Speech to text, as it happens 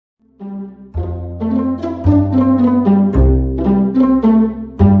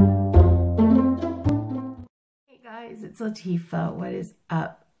Latifa. What is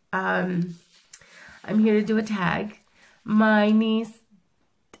up? I'm here to do a tag. My niece,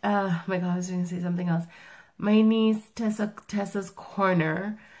 oh my God, I was going to say something else. My niece, Tessa's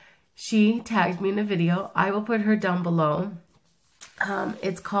Corner, she tagged me in a video. I will put her down below.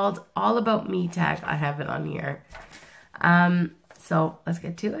 It's called All About Me tag. I have it on here. So let's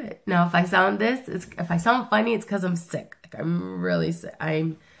get to it. Now, if I sound if I sound funny, it's because I'm sick. Like, I'm really sick.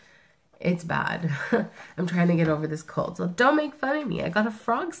 It's bad. I'm trying to get over this cold. So don't make fun of me. I got a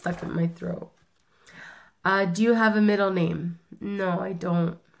frog stuck in my throat. Do you have a middle name? No, I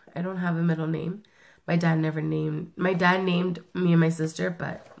don't. I don't have a middle name. My dad named me and my sister,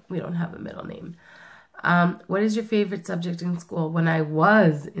 but we don't have a middle name. What is your favorite subject in school? When I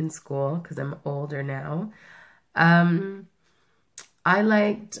was in school, because I'm older now, I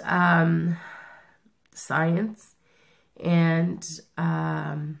liked science and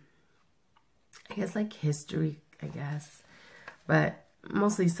I guess like history, I guess. But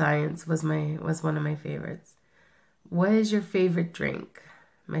mostly science was one of my favorites. What is your favorite drink?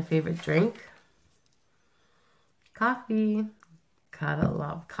 My favorite drink? Coffee. Gotta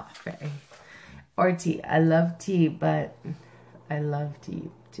love coffee. Or tea. I love tea, but I love tea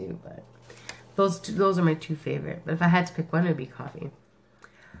too, but those are my two favorite. But if I had to pick one, it would be coffee.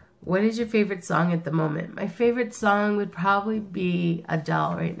 What is your favorite song at the moment? My favorite song would probably be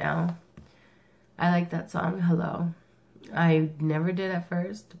Adele right now. I like that song, Hello. I never did at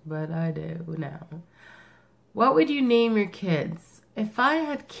first, but I do now. What would you name your kids? If I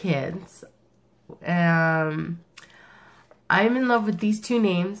had kids, I'm in love with these two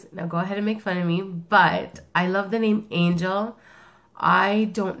names. Now go ahead and make fun of me, but I love the name Angel. I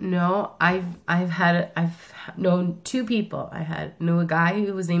don't know. I've known two people. I knew a guy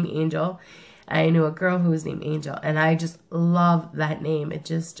who was named Angel, and I knew a girl who was named Angel, and I just love that name.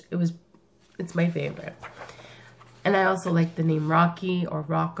 It's my favorite. And I also like the name Rocky or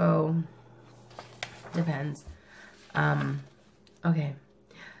Rocco. Depends. Okay.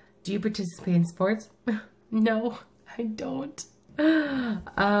 Do you participate in sports? No, I don't.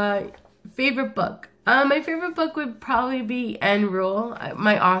 Favorite book? My favorite book would probably be Anne Rule.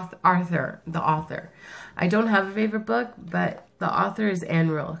 The author. I don't have a favorite book, but the author is Anne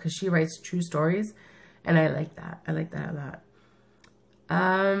Rule because she writes true stories, and I like that. I like that a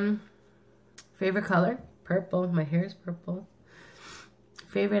lot. Favorite color? Purple. My hair is purple.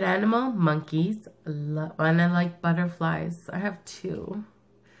 Favorite animal? Monkeys. And I like butterflies. I have two.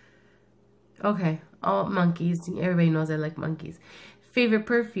 Okay. All monkeys. Everybody knows I like monkeys. Favorite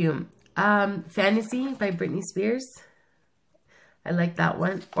perfume? Fantasy by Britney Spears. I like that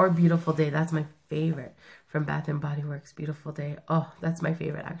one. Or Beautiful Day. That's my favorite. From Bath and Body Works. Beautiful Day. Oh, that's my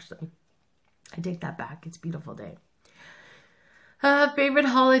favorite actually. I take that back. It's Beautiful Day. Favorite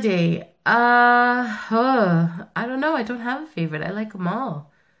holiday? I don't know. I don't have a favorite. I like them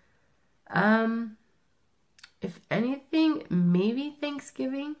all. If anything, maybe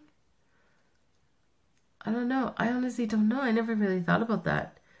Thanksgiving. I don't know. I honestly don't know. I never really thought about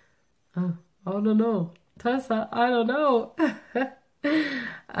that. Oh, I don't know. Tessa, I don't know.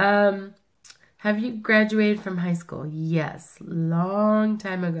 Have you graduated from high school? Yes, long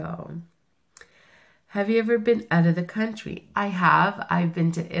time ago. Have you ever been out of the country? I have. I've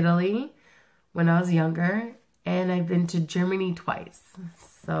been to Italy when I was younger, and I've been to Germany twice.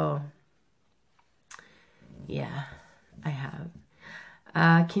 So, yeah, I have.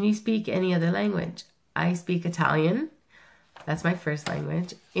 Can you speak any other language? I speak Italian. That's my first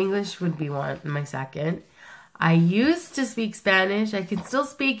language. English would be my second. I used to speak Spanish. I can still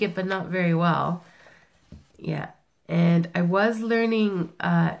speak it, but not very well. Yeah, and I was learning...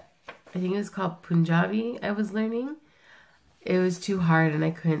 I think it was called Punjabi I was learning. It was too hard and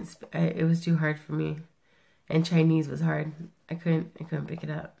I couldn't, it was too hard for me. And Chinese was hard. I couldn't pick it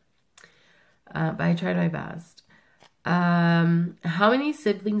up. But I tried my best. How many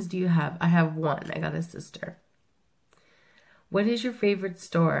siblings do you have? I have one. I got a sister. What is your favorite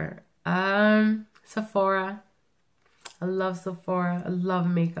store? Sephora. I love Sephora. I love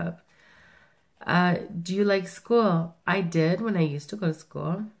makeup. Do you like school? I did when I used to go to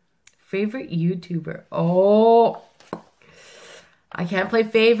school. Favorite YouTuber? Oh, I can't play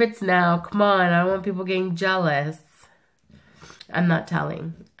favorites now. Come on, I don't want people getting jealous. I'm not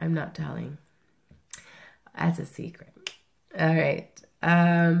telling. I'm not telling. That's a secret. All right.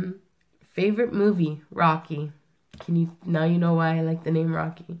 Favorite movie? Rocky. Now you know why I like the name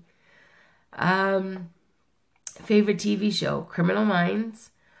Rocky. Favorite TV show? Criminal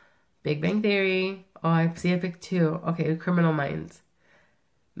Minds. Big Bang Theory. Oh, I picked two. Okay, Criminal Minds.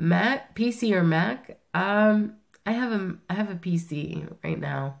 Mac, PC or Mac? I have a PC right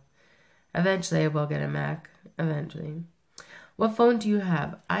now. Eventually I will get a Mac. eventually. What phone do you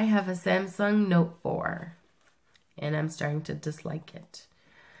have? I have a Samsung Note 4. And I'm starting to dislike it.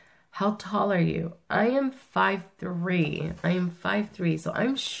 How tall are you? I am 5'3". I am 5'3", so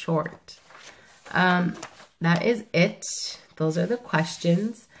I'm short. That is it. Those are the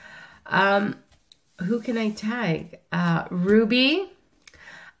questions. Who can I tag? Ruby,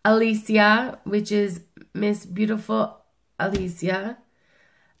 Alicia, which is MsBeautifulalicia.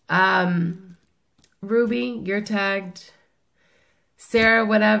 Ruby, you're tagged. Sara,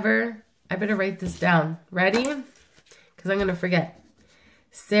 whatever. I better write this down. Ready? Because I'm going to forget.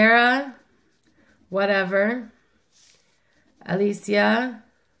 Sara, whatever. Alicia,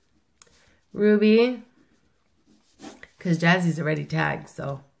 Ruby. Because Jazzy's already tagged,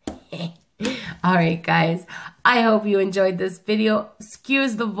 so. Alright, guys. I hope you enjoyed this video.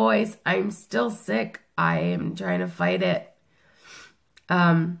 Excuse the voice. I'm still sick. I am trying to fight it.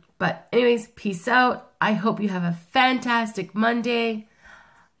 But anyways, peace out. I hope you have a fantastic Monday.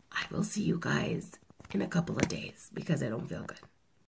 I will see you guys in a couple of days because I don't feel good.